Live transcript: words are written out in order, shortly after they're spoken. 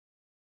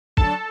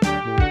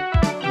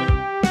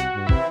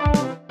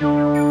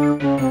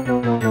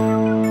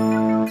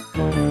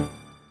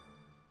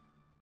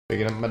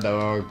Picking up my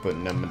dog,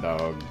 putting up my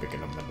dog,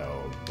 picking up my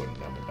dog,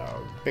 putting up my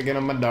dog, picking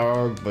up my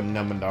dog, putting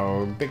up my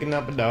dog, picking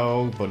up a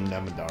dog, putting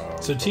up my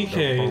dog. So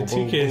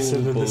TK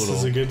said that this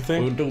is a good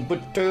thing?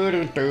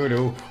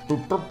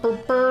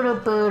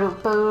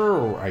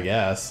 I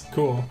guess.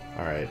 Cool.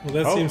 Alright. Well,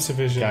 that seems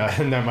sufficient.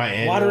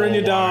 Water in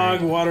your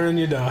dog, water in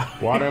your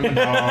dog. Water in my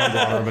dog,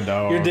 water in my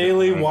dog. Your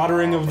daily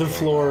watering of the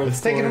floor.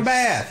 It's taking a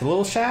bath, a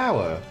little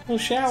shower. A little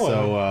shower.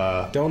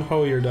 So, don't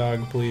hoe your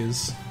dog,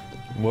 please.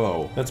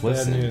 Whoa. That's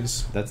listen, bad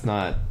news. That's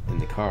not in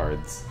the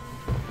cards.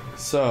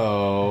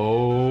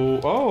 So...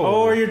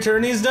 Oh, are your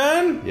turnies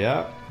done?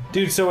 Yeah.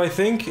 Dude, so I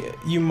think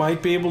you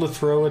might be able to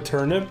throw a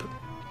turnip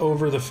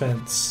over the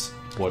fence.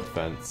 What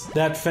fence?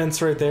 That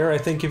fence right there, I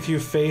think if you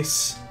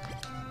face...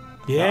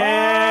 Yeah!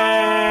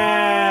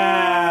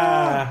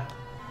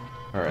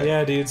 Alright.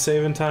 Yeah, dude,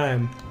 saving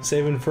time.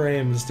 Saving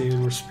frames,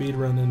 dude. We're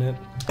speedrunning it.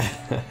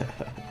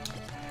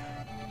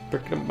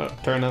 Picking up my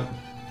turnip,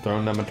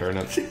 throwing down my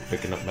turnip,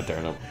 picking up my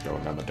turnip,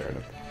 throwing down my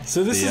turnip.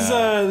 So this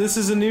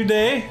is a new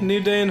day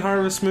in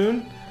Harvest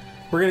Moon.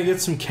 We're gonna get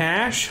some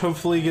cash.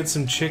 Hopefully, get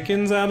some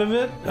chickens out of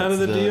it, out of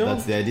the deal.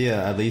 That's the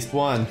idea. At least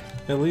one.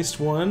 At least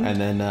one. And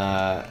then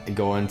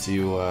go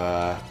into.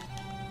 I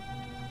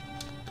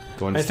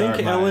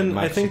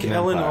think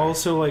Ellen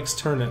also likes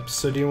turnips.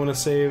 So do you want to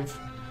save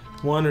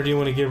one, or do you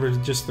want to give her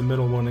just the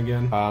middle one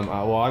again?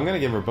 Well, I'm gonna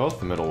give her both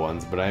the middle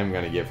ones, but I am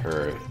gonna give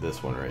her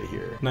this one right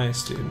here.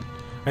 Nice, dude.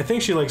 I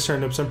think she likes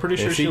turnips. I'm pretty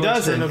sure if she likes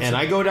doesn't, turnips. and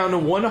I go down to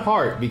one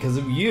heart because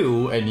of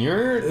you and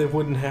it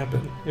wouldn't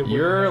happen.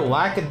 Your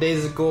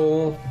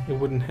lackadaisical, it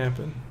wouldn't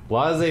happen.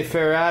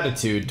 Laissez-faire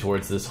attitude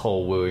towards this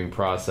whole wooing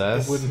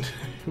process. It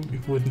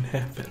wouldn't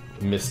happen.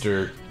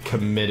 Mr.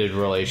 Committed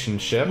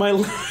Relationship.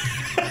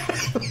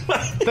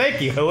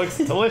 Thank you. It looks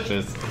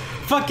delicious.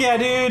 Fuck yeah,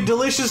 dude!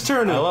 Delicious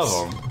turnips. I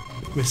love them.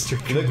 Mr.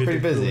 You look pretty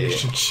busy.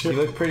 Relationship.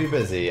 You look pretty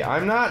busy.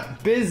 I'm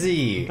not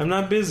busy. I'm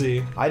not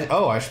busy. I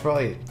should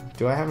probably.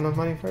 Do I have enough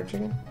money for a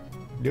chicken?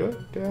 Do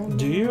it?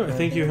 Do you? I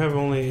think you have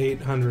only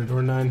 800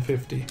 or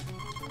 950.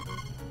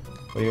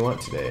 What do you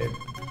want today?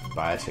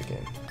 Buy a chicken.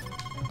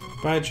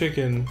 Buy a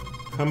chicken.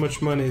 How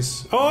much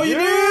money's... Oh, you do!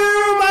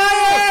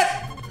 Buy it!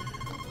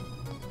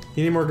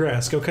 You need more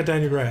grass. Go cut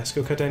down your grass.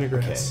 Go cut down your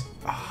grass.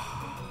 Okay.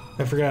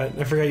 I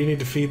forgot you need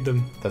to feed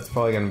them. That's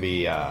probably gonna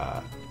be,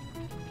 a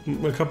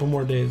couple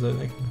more days, I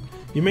think.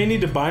 You may need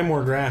to buy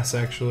more grass,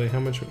 actually. How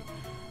much...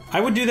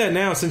 I would do that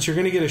now, since you're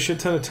gonna get a shit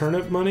ton of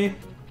turnip money.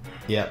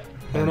 Yep.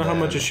 I don't know how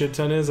much a shit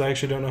ton is. I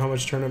actually don't know how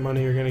much turnip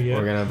money you're gonna get.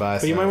 We're gonna buy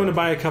But you might want to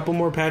buy a couple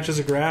more patches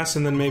of grass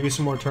and then maybe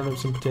some more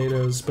turnips and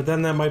potatoes. But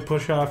then that might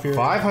push off your...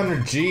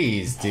 500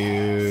 G's,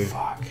 dude.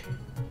 Fuck.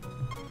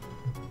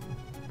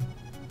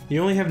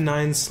 You only have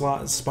 9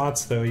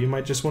 spots, though. You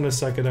might just want to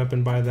suck it up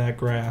and buy that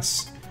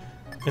grass.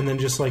 And then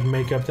just, like,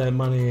 make up that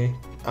money.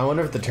 I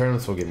wonder if the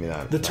turnips will give me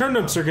that. The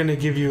turnips are gonna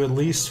give you at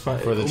least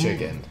 5... For the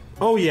chicken.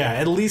 Oh, yeah.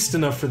 At least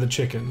enough for the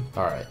chicken.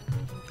 Alright.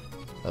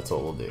 That's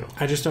what we'll do.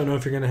 I just don't know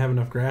if you're gonna have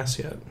enough grass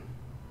yet.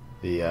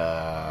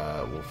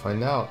 We'll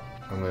find out.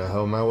 I'm gonna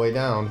hoe my way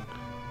down.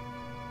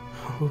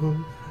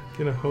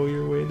 Gonna hoe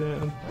your way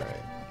down.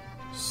 Alright.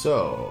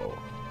 So,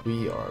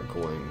 we are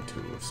going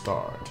to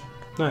start.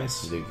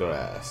 Nice. The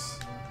grass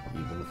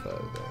even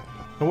further.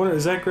 I wonder,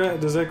 does that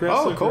grass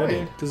look coin.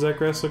 ready? Does that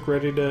grass look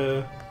ready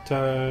to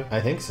I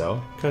think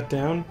so. cut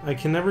down? I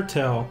can never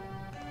tell.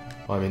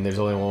 Well, I mean, there's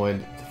only one way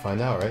to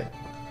find out, right?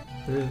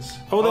 There is.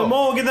 Oh, that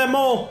mole! Get that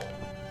mole!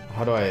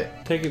 How do I...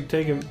 Take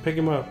him, pick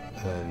him up.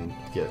 And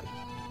get...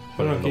 I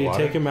don't know, can you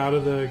take him out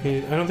of the...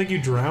 I don't think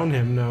you drown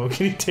him, no.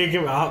 Can you take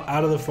him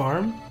out of the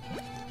farm?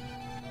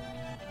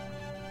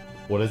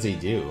 What does he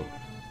do?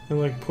 And,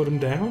 like, put him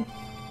down?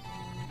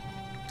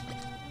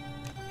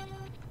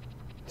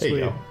 There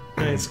you go.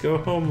 Nice, go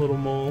home, little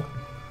mole.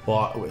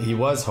 Well, he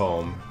was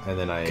home, and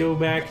then I... Go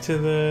back to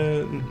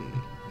the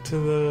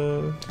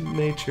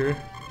nature.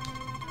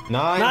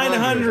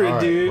 900, right,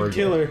 dude!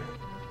 Killer.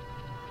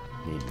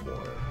 Need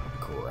more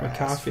grass My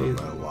coffee.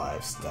 for my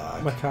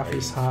livestock. My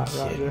coffee's hot,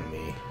 Roger.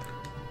 Me?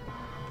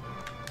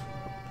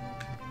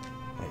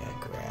 I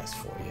got grass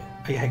for you.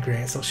 I got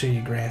grass. I'll show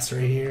you grass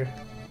right here.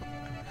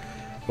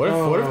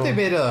 What if they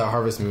made a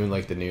Harvest Moon,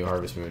 like the new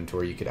Harvest Moon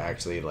tour? You could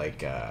actually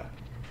like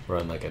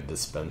run like a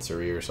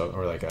dispensary or something,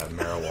 or like a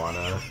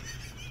marijuana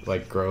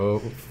like grow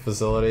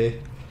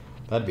facility.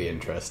 That'd be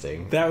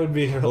interesting. That would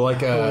be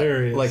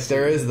hilarious. Like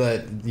there is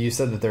that. You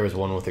said that there was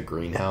one with a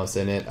greenhouse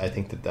in it. I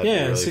think that'd be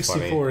really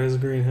 64 funny. has a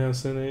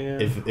greenhouse in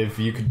it. Yeah. If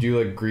you could do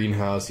like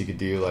greenhouse, you could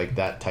do like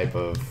that type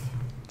of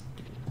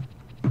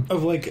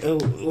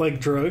like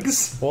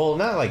drugs. Well,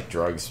 not like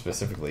drugs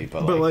specifically,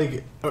 but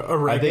like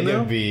oregano. I think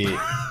it'd be.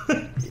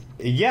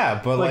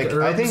 Yeah, but like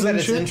I think that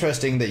it's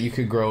interesting that you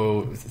could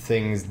grow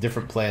things,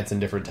 different plants in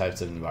different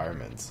types of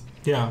environments.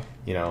 Yeah.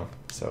 You know,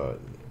 so.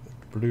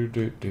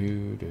 Yeah,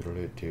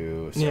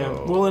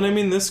 well, and I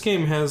mean, this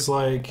game has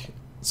like,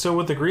 so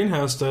what the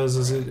greenhouse does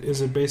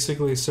is it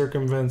basically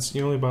circumvents.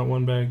 You only bought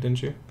one bag,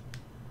 didn't you?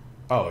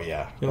 Oh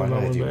yeah. Why did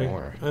I do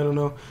more? I don't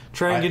know.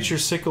 Try and get your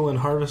sickle and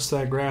harvest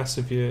that grass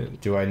if you.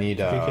 Do I need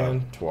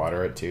to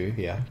water it too?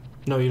 Yeah.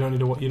 No, you don't need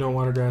to. You don't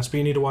water grass, but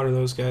you need to water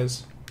those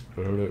guys.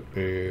 Water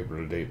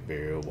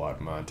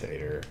my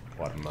tater,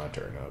 water my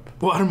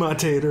turnip. Water my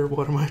tater,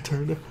 water my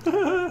turnip.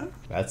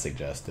 That's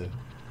suggestive.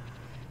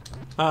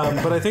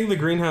 But I think the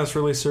greenhouse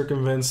really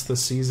circumvents the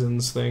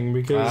seasons thing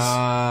because,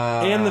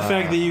 and the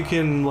fact that you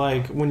can,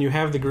 like, when you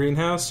have the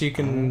greenhouse, you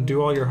can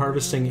do all your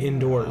harvesting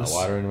indoors.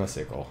 Watering my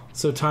sickle.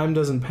 So time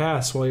doesn't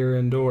pass while you're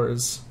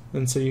indoors,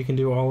 and so you can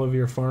do all of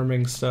your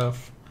farming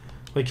stuff,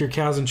 like your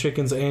cows and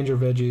chickens and your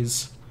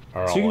veggies.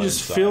 So you can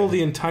just fill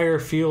the entire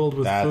field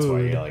with food. That's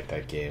why you like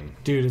that game.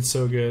 Dude, it's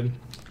so good.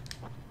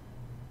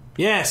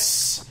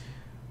 Yes!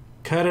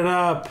 Cut it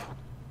up.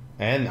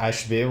 And I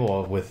should be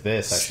able, with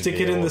this,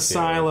 Stick it in the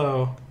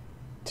silo.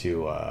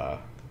 To,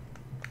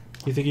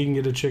 You think you can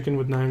get a chicken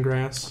with 9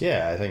 grass?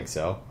 yeah, I think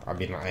so. I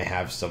mean, I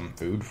have some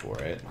food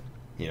for it,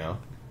 you know?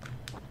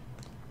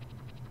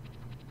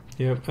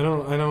 Yep. I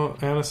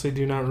honestly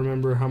do not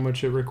remember how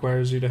much it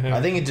requires you to have.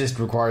 I think it just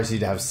requires you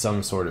to have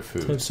some sort of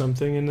food. Have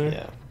something in there?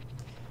 Yeah.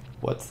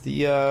 What's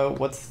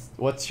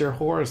your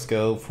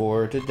horoscope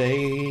for today?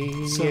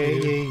 It's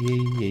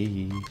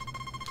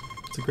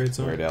a great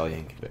song. Weird Al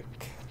Yankovic.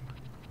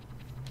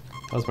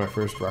 That was my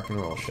first rock and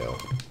roll show.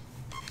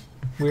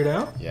 Weird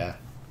Al? Yeah.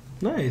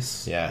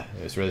 Nice. Yeah,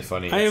 it was really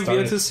funny. I have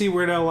yet to see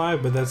Weird Al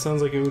live, but that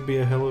sounds like it would be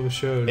a hell of a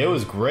show. It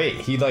was great.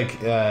 He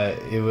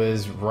it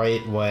was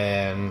right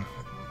when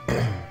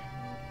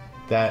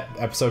that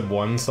episode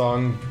 1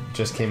 song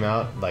just came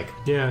out. Like,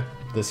 yeah,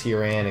 this here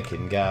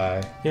Anakin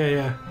guy.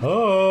 Yeah.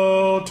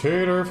 Oh,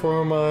 tater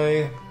for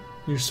my.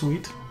 You're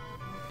sweet.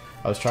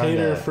 I was trying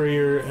tater to for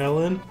your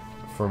Ellen.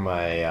 For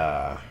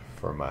my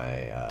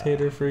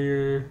tater for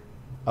your.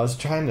 I was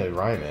trying to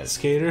rhyme it.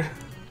 Skater.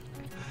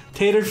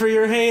 Tater for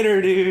your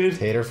hater, dude.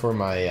 Tater for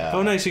my.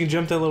 Oh, nice! You can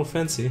jump that little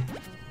fancy.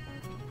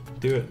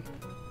 Do it.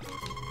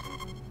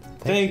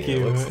 Thank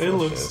you. It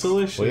looks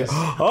delicious.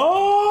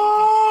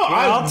 Oh,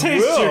 I'll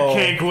taste your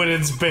cake when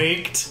it's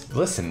baked.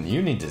 Listen,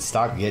 you need to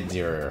stop getting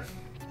your.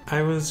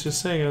 I was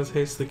just saying I'll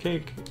taste the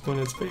cake when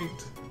it's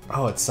baked.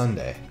 Oh, it's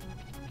Sunday.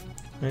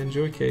 I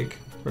enjoy cake,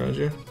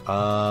 Roger.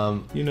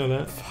 You know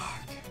that.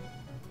 Fuck.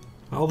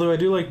 Although I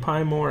do like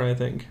pie more, I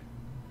think.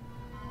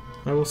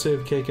 I will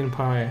save cake and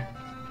pie.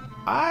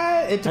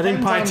 I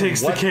think pie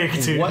takes the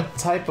cake, dude. What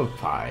type of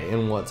pie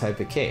and what type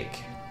of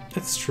cake?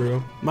 That's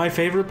true. My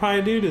favorite pie,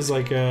 dude, is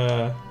like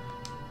my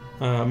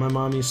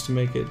mom used to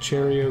make it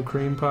Cheerio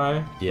cream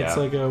pie. Yeah.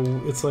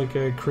 It's like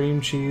a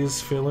cream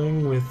cheese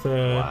filling with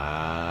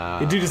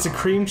wow. Dude, it's a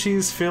cream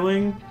cheese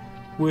filling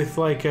with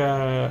like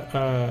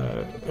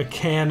a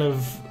can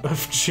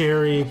of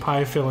cherry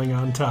pie filling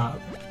on top.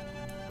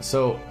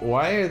 So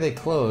why are they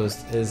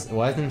closed?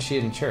 Why isn't she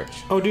in church?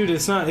 Oh, dude,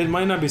 it's not. It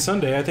might not be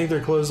Sunday. I think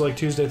they're closed like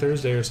Tuesday,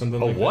 Thursday, or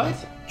something. Like what?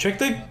 That. Check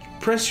the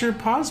press your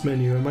pause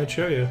menu. It might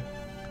show you.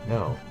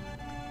 No.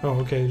 Oh,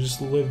 okay. Just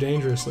live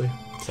dangerously.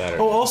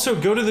 Saturday. Oh, also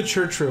go to the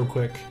church real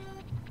quick.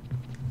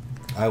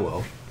 I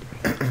will.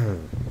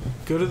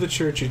 Go to the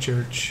churchy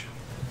church.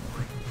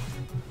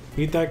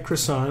 Eat that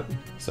croissant.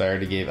 So I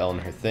already gave Ellen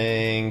her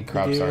thing.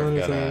 Crops aren't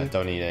gonna.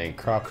 Don't eat any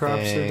crops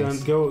are done.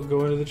 Go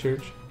into the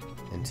church.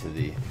 Into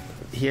the.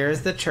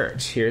 Here's the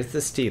church. Here's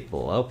the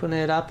steeple. Open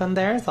it up, and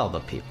there's all the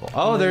people.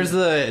 Oh, there's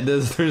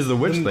the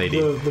witch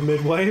lady. The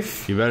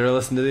midwife. You better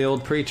listen to the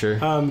old preacher.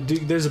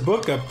 Dude, there's a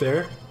book up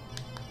there.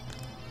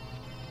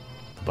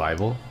 The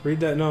Bible. Read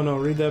that. No,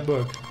 read that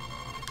book.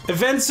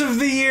 Events of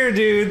the year,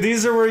 dude.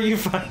 These are where you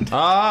find.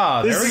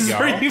 Ah, there we go. This is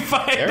where you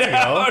find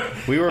out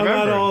We remember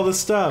about all the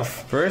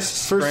stuff.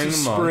 First of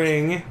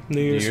spring, New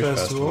Year's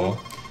Festival.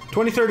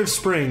 23rd of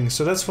spring.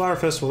 So that's Flower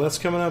Festival. That's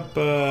coming up.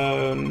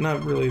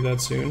 Not really that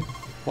soon.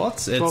 Well,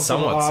 it's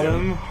somewhat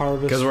autumn, soon.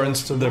 Harvest because we're in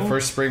Festival. the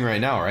first spring right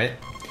now, right?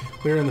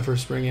 We're in the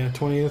first spring, yeah.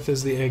 20th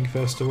is the Egg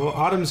Festival.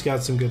 Autumn's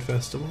got some good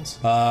festivals.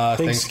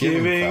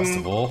 Thanksgiving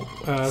Festival.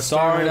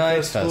 Starry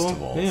Night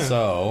Festival. Yeah.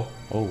 So,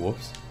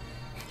 whoops.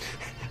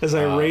 As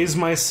I raise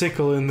my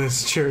sickle in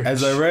this church.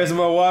 As I raise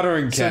my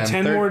watering can. So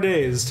 10 more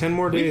days. 10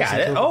 more days. We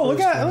got it. Oh,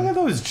 look at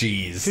those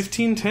G's.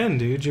 15-10,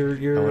 dude.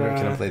 You're I wonder,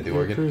 can I play the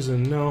organ?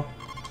 Cruising. No.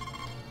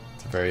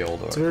 It's a very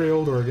old organ. It's a very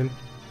old organ.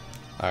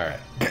 All right.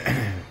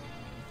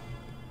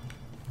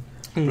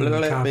 Dude,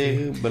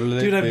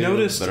 I've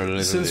noticed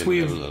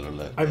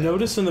I've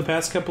noticed in the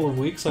past couple of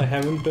weeks I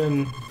haven't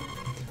been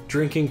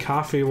drinking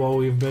coffee while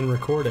we've been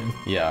recording.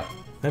 Yeah.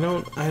 How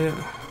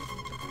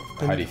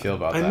do you feel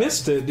about that? I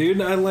missed it, dude.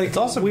 It's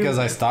also because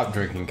I stopped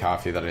drinking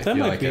coffee that I feel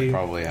like it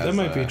probably has. That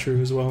might be true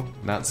as well.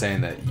 Not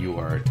saying that you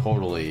are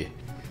totally.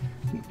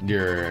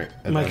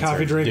 My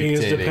coffee drinking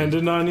is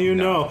dependent on you.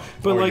 No,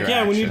 but like,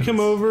 yeah, when you'd come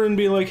over and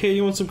be like, "Hey,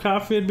 you want some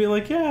coffee?" I'd be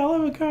like, "Yeah, I'll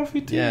have a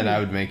coffee too." Yeah, and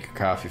I would make a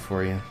coffee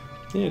for you.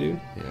 Yeah,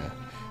 dude.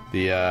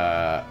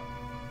 Yeah.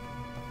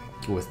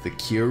 With the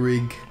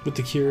Keurig. With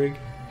the Keurig.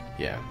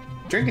 Yeah.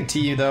 Drinking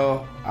tea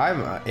though,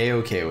 I'm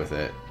A-okay with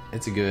it.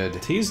 It's a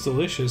good. Tea's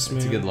delicious, man.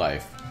 It's a good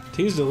life.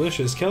 Tea's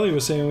delicious. Kelly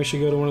was saying we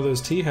should go to one of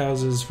those tea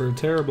houses for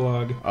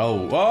Terrablog.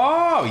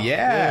 Oh,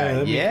 yeah.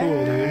 That'd be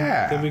cool, dude.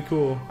 That'd be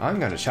cool. I'm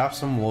gonna chop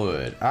some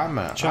wood. I'm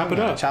gonna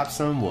chop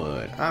some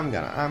wood. I'm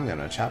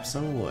gonna chop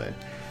some wood.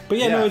 But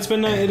no, it's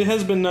been it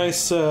has been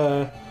nice.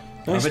 I've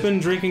been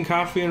drinking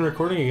coffee and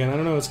recording again. I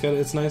don't know.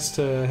 It's nice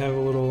to have a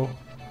little.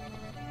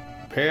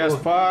 Pass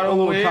bottle, a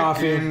little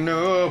coffee.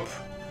 Up.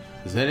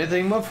 Is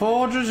anything but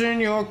Folgers in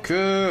your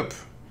cup?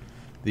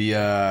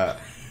 This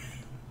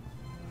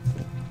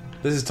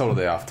is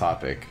totally off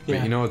topic,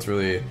 but you know what's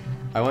really...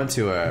 I went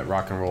to a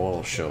rock and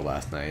roll show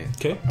last night.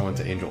 Okay. I went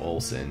to Angel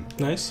Olsen.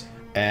 Nice.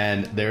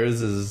 And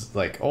there's this,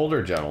 like,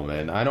 older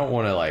gentleman. I don't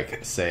want to,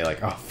 like, say,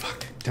 like, oh,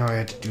 fuck, now I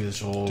have to do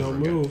this all over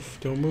again.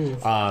 Don't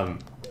move.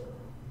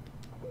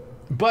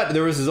 But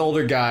there was this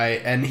older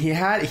guy, and he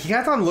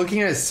kept on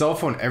looking at his cell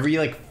phone every,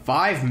 like,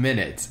 5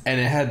 minutes, and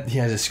he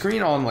had a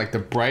screen on, like, the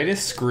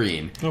brightest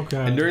screen. Okay.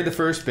 And during the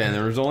first band,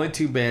 there was only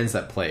 2 bands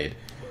that played.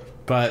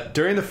 But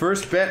during the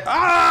first band...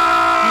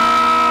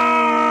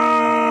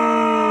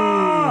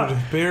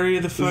 Bury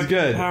the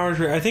fucking power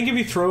tree. I think if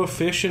you throw a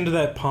fish into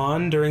that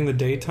pond during the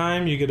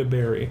daytime, you get a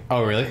berry.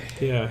 Oh, really?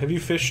 Yeah. Have you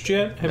fished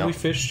yet? Have we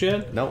fished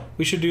yet? Nope.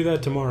 We should do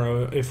that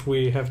tomorrow if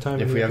we have time.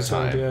 If we have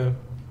time. Yeah.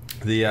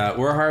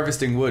 We're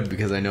harvesting wood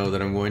because I know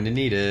that I'm going to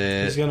need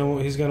it. He's gonna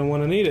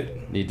want to need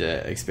it. Need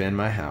to expand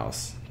my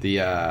house.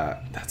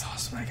 That's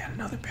awesome. I got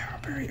another power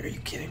berry. Are you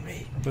kidding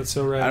me? That's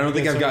so rad. I don't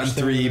think I've gotten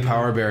 3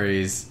 power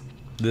berries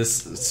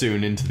this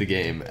soon into the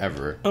game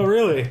ever. Oh,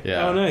 really?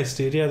 Yeah. Oh, nice,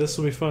 dude. Yeah, this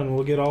will be fun.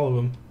 We'll get all of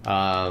them.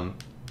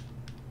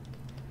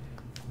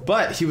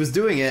 But he was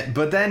doing it,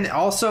 but then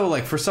also,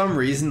 like, for some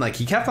reason, like,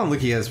 he kept on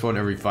looking at his phone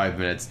every 5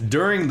 minutes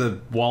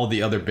while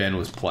the other band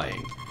was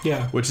playing.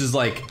 Yeah. Which is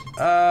like,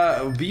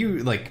 be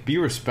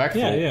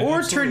respectful. Yeah, or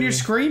absolutely. turn your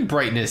screen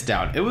brightness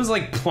down. It was,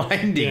 like,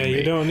 blinding me. Yeah,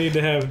 you don't need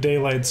to have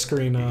daylight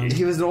screen on.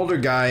 He was an older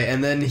guy,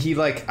 and then he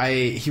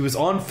was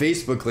on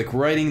Facebook, like,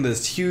 writing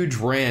this huge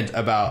rant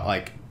about,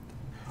 like,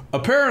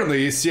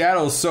 apparently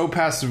Seattle's so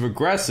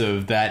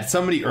passive-aggressive that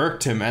somebody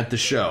irked him at the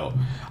show.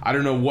 I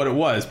don't know what it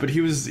was, but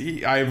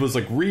I was,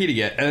 like, reading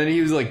it, and then he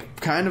was, like,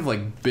 kind of,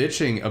 like,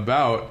 bitching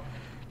about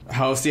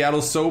how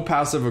Seattle's so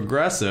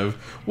passive-aggressive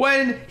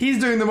when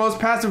he's doing the most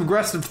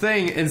passive-aggressive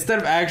thing instead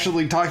of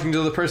actually talking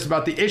to the person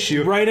about the issue.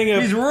 He's writing it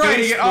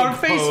on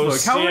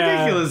Facebook. How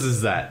ridiculous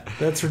is that?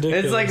 That's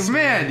ridiculous. It's like,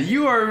 man,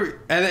 you are...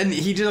 And then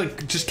he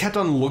just kept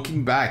on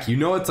looking back. You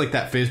know, it's like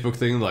that Facebook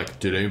thing, like,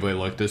 did anybody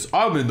like this?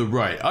 I'm in the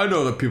right. I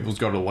know that people's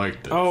got to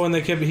like this. Oh, and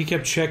he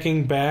kept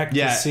checking back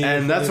to see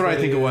and that's what I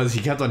think it was.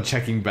 He kept on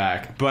checking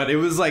back. But it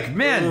was like,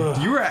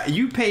 man,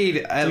 you paid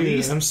at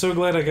least... I'm so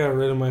glad I got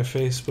rid of my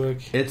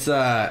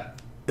Facebook.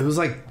 It was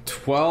like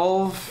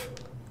 $12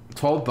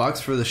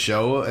 for the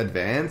show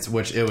advance,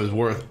 which it was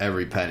worth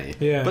every penny.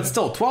 Yeah. But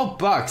still,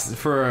 $12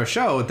 for a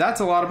show,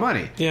 that's a lot of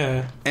money.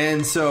 Yeah.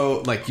 And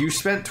so, like, you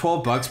spent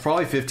 $12,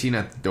 probably $15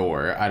 at the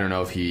door. I don't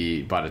know if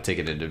he bought a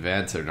ticket in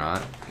advance or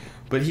not.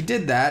 But he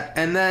did that,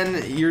 and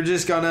then you're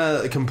just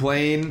gonna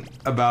complain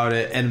about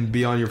it and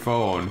be on your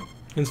phone.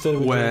 Instead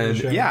of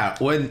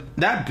when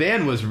that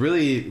band was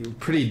really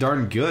pretty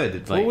darn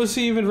good. Like, what was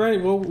he even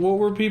writing? What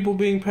were people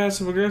being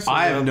passive aggressive?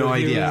 I have no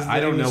idea. I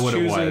don't know what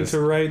it was. To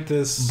write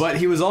this, but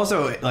he was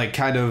also like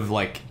kind of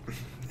like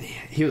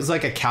he was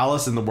like a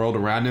callous in the world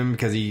around him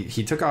because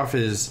he took off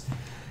his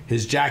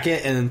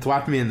jacket and then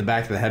thwapped me in the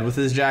back of the head with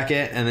his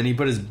jacket, and then he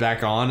put his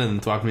back on and then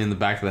thwapped me in the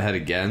back of the head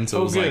again. So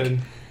it was good.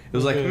 It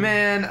was like,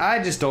 man,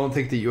 I just don't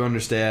think that you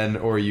understand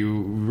or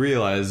you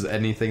realize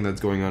anything that's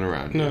going on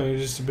around you. No, you're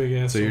just a big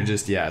asshole. So you're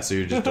just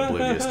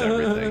oblivious to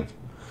everything.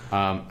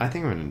 I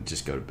think I'm gonna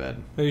just go to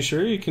bed. Are you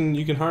sure? You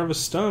can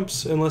harvest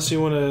stumps unless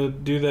you want to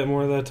do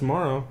more of that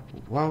tomorrow.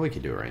 Well, we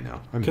can do it right now.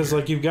 Because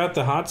like you've got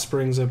the hot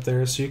springs up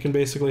there, so you can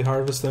basically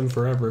harvest them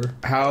forever.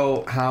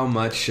 How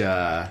much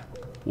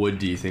wood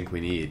do you think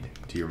we need?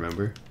 Do you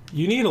remember?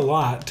 You need a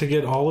lot to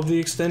get all of the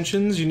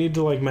extensions. You need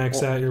to like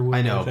max out your wood.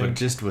 I know, but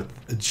just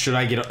should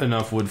I get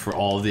enough wood for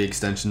all of the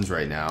extensions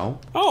right now?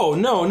 Oh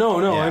no!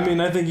 Yeah. I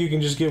mean, I think you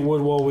can just get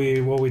wood while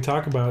we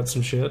talk about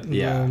some shit.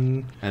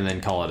 And and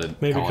then call it a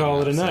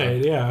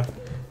night.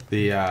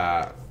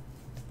 Yeah.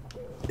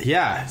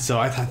 So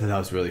I thought that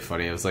was really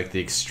funny. It was like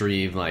the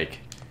extreme,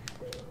 like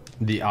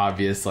the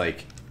obvious,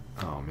 like,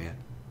 oh man,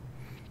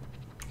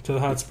 to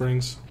the hot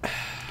springs.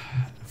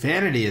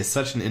 Vanity is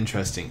such an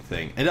interesting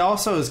thing. It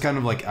also is kind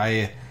of like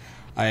I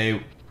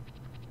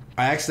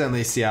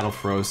accidentally Seattle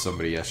froze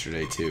somebody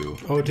yesterday too.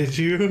 Oh, did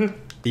you?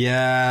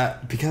 Yeah,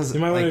 because you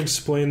might want to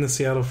explain the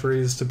Seattle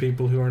freeze to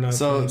people who are not.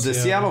 So the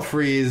Seattle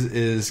freeze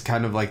is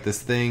kind of like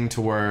this thing to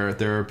where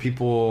there are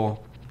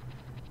people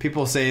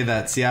say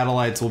that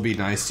Seattleites will be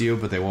nice to you,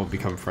 but they won't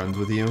become friends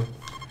with you,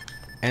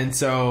 and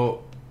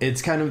so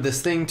it's kind of this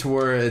thing to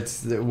where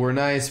we're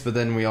nice, but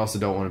then we also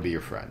don't want to be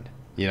your friend.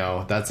 You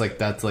know, that's like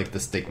the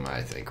stigma,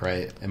 I think,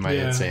 right? Am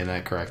I saying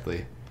that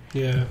correctly?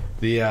 Yeah.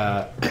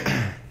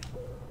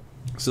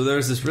 So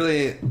there's this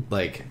really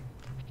like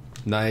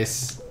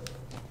nice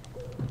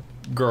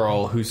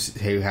girl who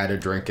had a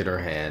drink in her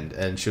hand,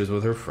 and she was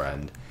with her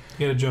friend.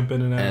 You gotta jump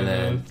in and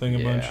out of the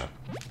thing a bunch.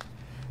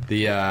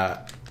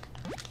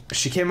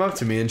 She came up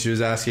to me and she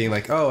was asking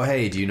like, "Oh,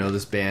 hey, do you know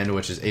this band,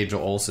 which is Angel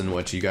Olsen,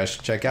 which you guys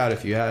should check out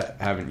if you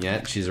haven't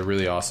yet? She's a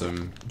really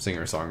awesome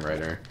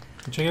singer-songwriter."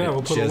 Check it out.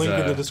 We'll put a link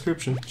in the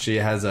description. She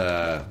has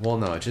a... Well,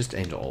 no, it's just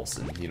Angel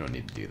Olsen. You don't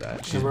need to do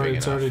that. She's big enough.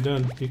 It's already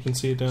done. You can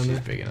see it down there.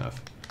 She's big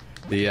enough.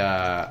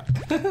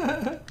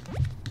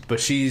 But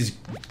she's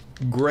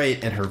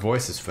great, and her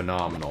voice is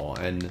phenomenal.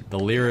 And the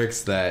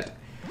lyrics that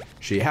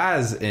she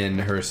has in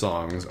her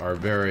songs are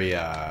very...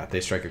 they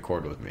strike a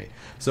chord with me.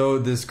 So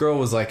this girl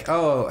was like,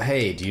 oh,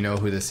 hey, do you know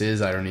who this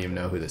is? I don't even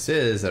know who this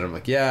is. And I'm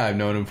like, yeah, I've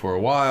known him for a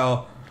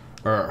while.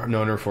 Or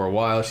known her for a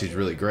while. She's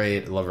really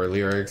great. Love her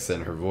lyrics,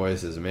 and her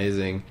voice is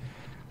amazing.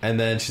 And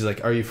then she's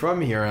like, are you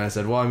from here? And I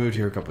said, well, I moved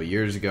here a couple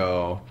years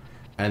ago.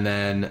 And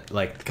then,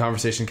 like, the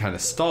conversation kind of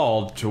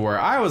stalled to where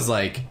I was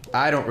like,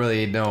 I don't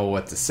really know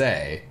what to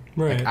say.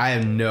 Right. Like, I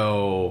don't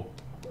know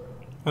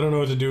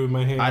what to do with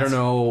my hands. I don't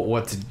know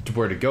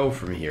where to go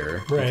from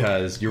here. Right.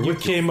 Because you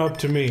came up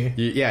to me.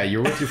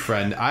 You're with your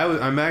friend.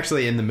 I'm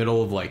actually in the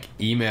middle of, like,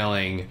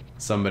 emailing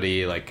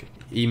somebody, like...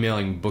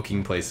 emailing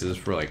booking places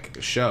for like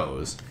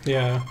shows.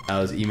 Yeah. I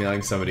was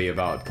emailing somebody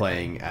about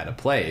playing at a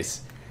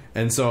place.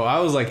 And so I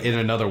was like in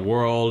another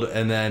world,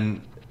 and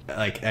then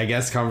like I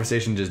guess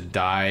conversation just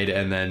died,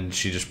 and then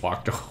she just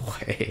walked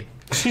away.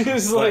 She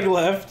just like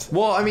left.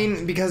 Well, I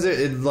mean, because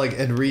it like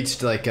had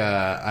reached like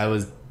I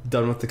was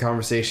done with the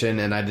conversation,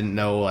 and I didn't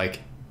know like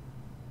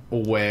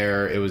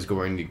where it was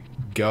going to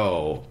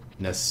go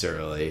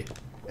necessarily.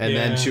 And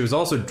then she was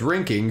also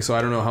drinking, so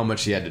I don't know how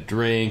much she had to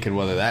drink and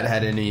whether that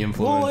had any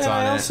influence on it.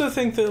 I also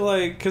think that,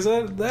 like, because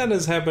that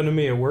has happened to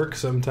me at work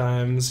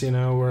sometimes, you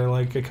know, where,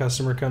 like, a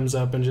customer comes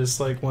up and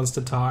just, like, wants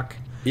to talk.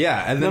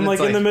 Yeah, and then I'm,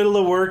 like, in the middle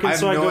of work, and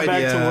so I go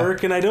back to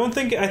work, and I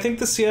think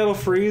the Seattle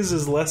Freeze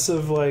is less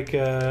of, like,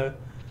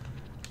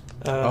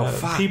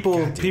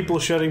 people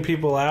shutting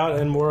people out,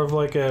 and more of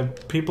like a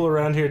people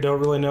around here don't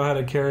really know how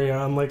to carry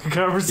on like a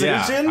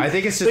conversation. Yeah, I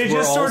think it's just they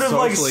just sort of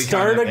like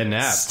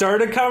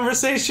start a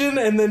conversation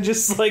and then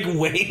just like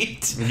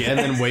wait, and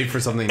then wait for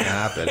something to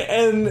happen.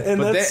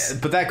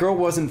 But that girl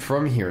wasn't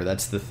from here.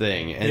 That's the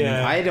thing, and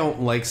I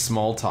don't like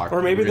small talk.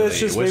 Or maybe that's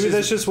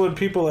just what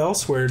people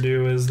elsewhere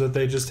do, is that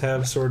they just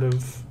have sort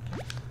of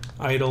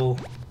idle.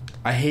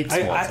 I hate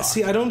small talk.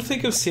 See, I don't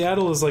think of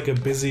Seattle as like a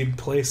busy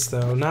place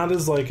though. Not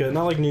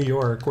like New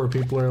York, where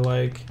people are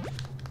like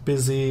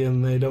busy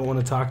and they don't want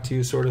to talk to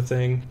you, sort of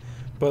thing.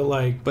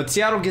 But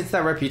Seattle gets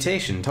that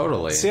reputation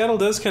totally. Seattle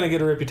does kind of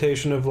get a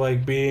reputation of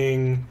like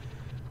being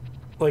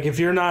like, if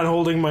you're not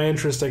holding my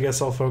interest, I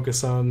guess I'll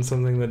focus on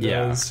something that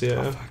does.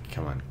 Yeah. Oh, fuck.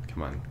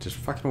 Come on, just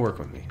fucking work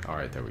with me. All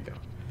right, there we go.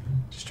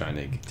 Just trying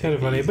to kind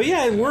of funny, but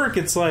yeah, at work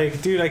it's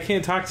like, dude, I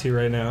can't talk to you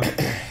right now.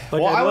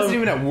 Like, I wasn't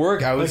even at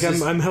work. I was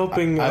like, I'm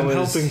helping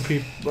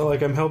people.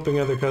 Like, I'm helping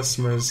other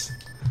customers.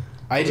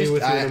 I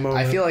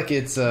feel like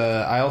it's.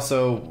 I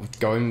also,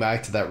 going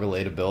back to that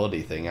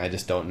relatability thing, I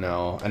just don't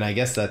know, and I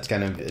guess that's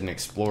kind of an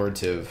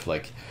explorative.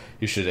 Like,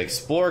 you should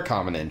explore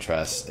common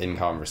interests in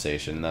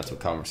conversation. That's what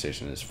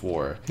conversation is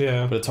for.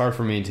 Yeah. But it's hard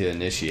for me to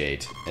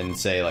initiate and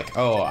say like,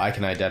 oh, I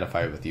can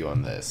identify with you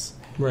on this.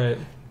 Right.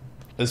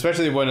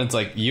 Especially when it's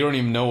like, you don't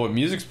even know what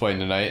music's playing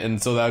tonight,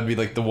 and so that would be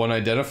like the one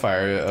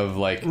identifier of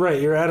like...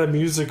 Right, you're at a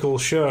musical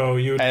show,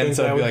 you would think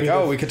so that would be like,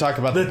 oh, we could talk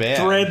about the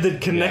band. The thread that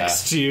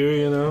connects to you,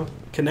 you know?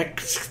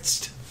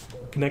 Connects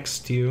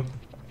to you.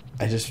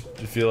 I just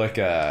feel like,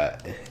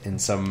 in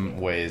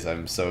some ways,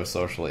 I'm so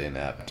socially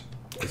inept.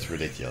 It's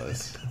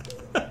ridiculous.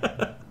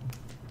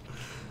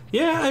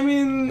 Yeah, I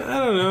mean, I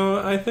don't know.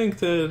 I think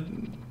that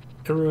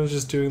everyone's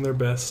just doing their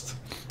best.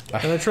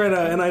 And I try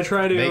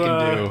to... They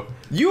can do...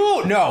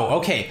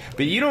 Okay,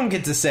 but you don't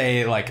get to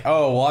say, like,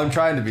 oh, well, I'm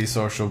trying to be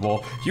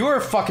sociable. You are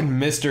fucking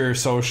Mr.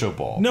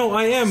 Sociable. No,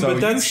 I am, so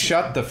but that's... you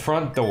shut the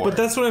front door. But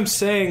that's what I'm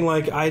saying,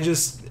 like,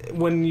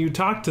 when you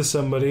talk to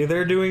somebody,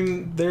 they're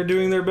doing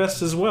their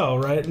best as well,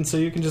 right? And so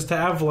you can just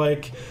have,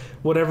 like,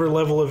 whatever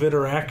level of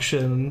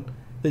interaction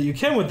that you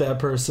can with that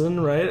person,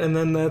 right? And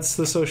then that's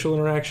the social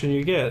interaction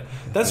you get.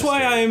 That's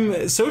why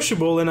I'm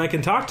sociable and I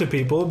can talk to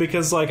people,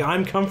 because like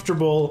I'm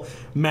comfortable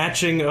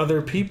matching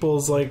other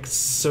people's like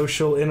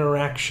social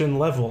interaction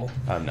level.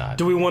 I'm not.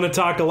 Do we want to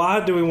talk a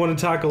lot? Do we want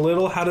to talk a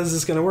little? How does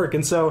this going to work?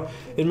 And so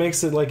it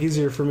makes it like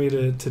easier for me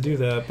to do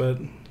that. But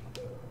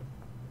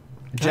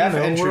Jeff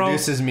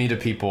introduces me to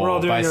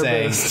people by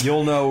saying, best.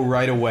 You'll know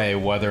right away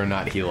whether or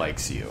not he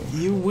likes you.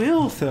 You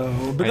will,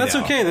 though. But that's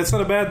okay. That's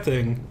not a bad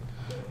thing.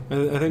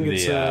 I think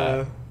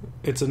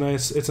it's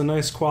a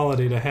nice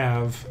quality to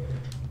have.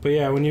 But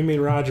yeah, when you meet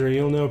Roger,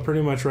 you'll know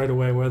pretty much right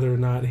away whether or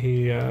not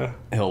he'll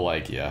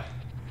like you.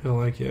 He'll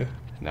like you.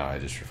 No, I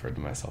just referred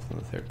to myself in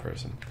the third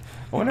person.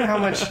 I wonder how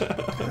much.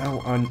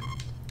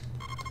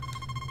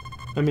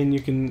 I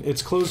mean,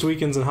 it's closed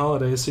weekends and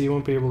holidays, so you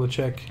won't be able to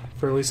check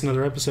for at least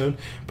another episode.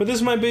 But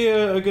this might be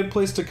a good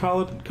place to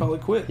call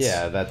it quits.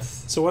 Yeah,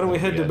 that's. So why don't we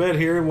head to bed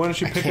here? Why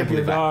don't you pick up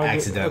your dog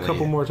a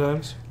couple more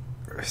times?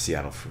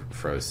 Seattle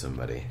froze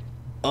somebody.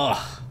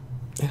 Ugh.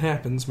 It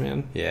happens,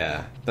 man.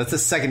 Yeah. That's the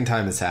second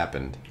time it's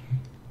happened.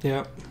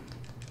 Yeah.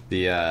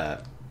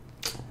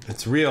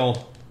 It's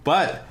real,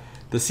 but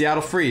the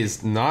Seattle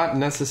freeze, not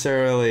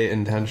necessarily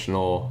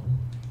intentional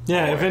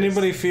Yeah, if Always.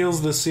 anybody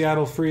feels the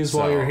Seattle freeze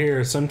while So- you're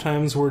here,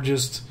 sometimes we're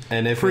just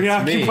And if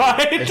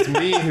preoccupied. it's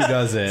me who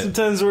does it.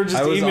 Sometimes we're just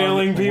I was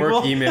emailing on people.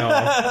 work email,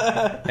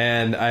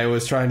 and I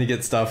was trying to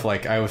get stuff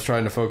like I was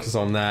trying to focus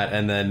on that,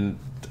 and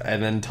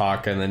then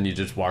talk, and then you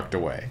just walked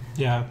away.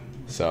 Yeah.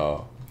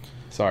 So,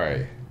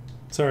 sorry.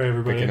 Sorry,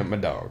 everybody. Picking up my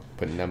dog,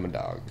 putting down my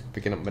dog,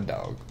 picking up my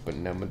dog,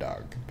 putting down my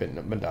dog, picking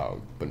up my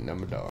dog, putting down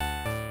my dog.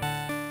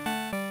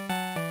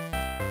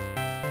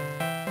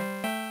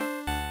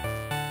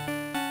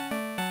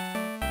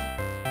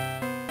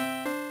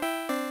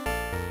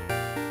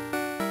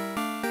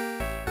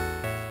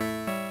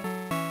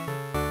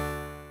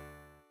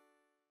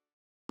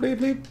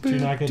 Do you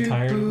not get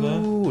tired of that?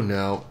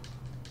 No.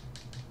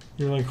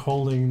 You're like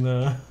holding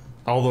the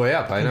All the way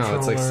up, I know.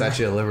 It's like Controller.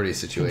 Statue of Liberty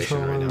situation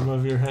controller right now.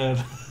 above your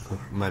head.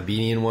 My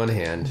beanie in one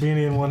hand.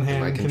 Beanie in one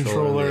hand, My controller in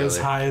controller the as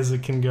other. high as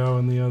it can go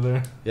in the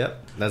other.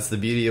 Yep, that's the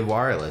beauty of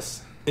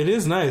wireless. It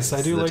is nice. I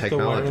It's do like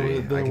technology.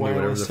 the I can do whatever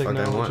wireless the fuck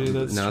I technology. want.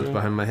 That's Now true. it's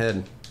behind my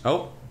head.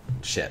 Oh,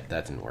 shit,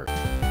 that didn't work.